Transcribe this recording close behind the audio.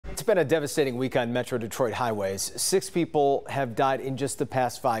been a devastating week on Metro Detroit highways. 6 people have died in just the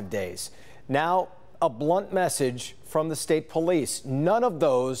past 5 days. Now, a blunt message from the state police. None of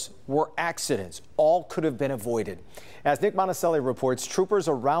those were accidents. All could have been avoided. As Nick Monticelli reports, troopers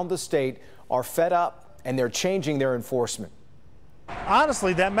around the state are fed up and they're changing their enforcement.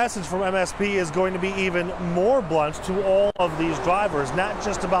 Honestly, that message from MSP is going to be even more blunt to all of these drivers, not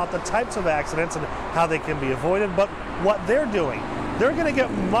just about the types of accidents and how they can be avoided, but what they're doing. They're going to get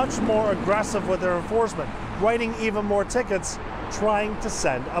much more aggressive with their enforcement, writing even more tickets, trying to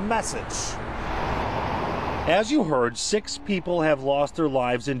send a message. As you heard, 6 people have lost their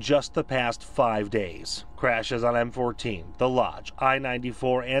lives in just the past 5 days. Crashes on M14, The Lodge,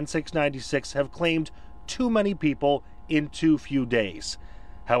 I-94, and 696 have claimed too many people in too few days.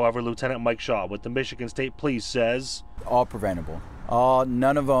 However, Lieutenant Mike Shaw with the Michigan State Police says, all preventable.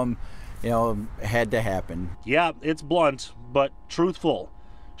 None of them, had to happen. Yeah, it's blunt, but truthful.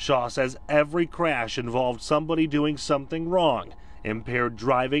 Shaw says every crash involved somebody doing something wrong. Impaired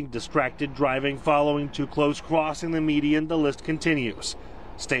driving, distracted driving, following too close, crossing the median, the list continues.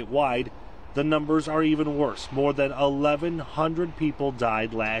 Statewide, the numbers are even worse. More than 1,100 people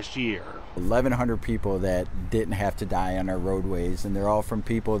died last year. 1,100 people that didn't have to die on our roadways, and they're all from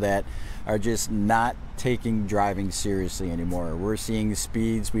people that are just not taking driving seriously anymore. We're seeing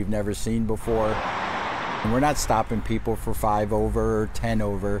speeds we've never seen before. And we're not stopping people for 5 over or 10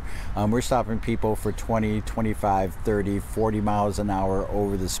 over. We're stopping people for 20, 25, 30, 40 miles an hour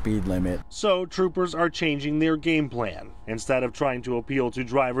over the speed limit. So troopers are changing their game plan. Instead of trying to appeal to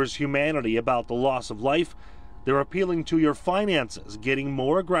drivers' humanity about the loss of life, they're appealing to your finances, getting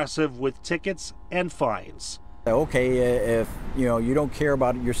more aggressive with tickets and fines. Okay, if you don't care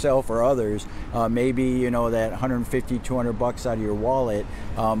about yourself or others, maybe that 150, 200 bucks out of your wallet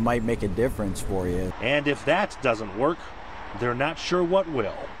might make a difference for you. And if that doesn't work, they're not sure what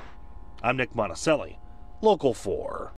will. I'm Nick Monticelli, Local 4.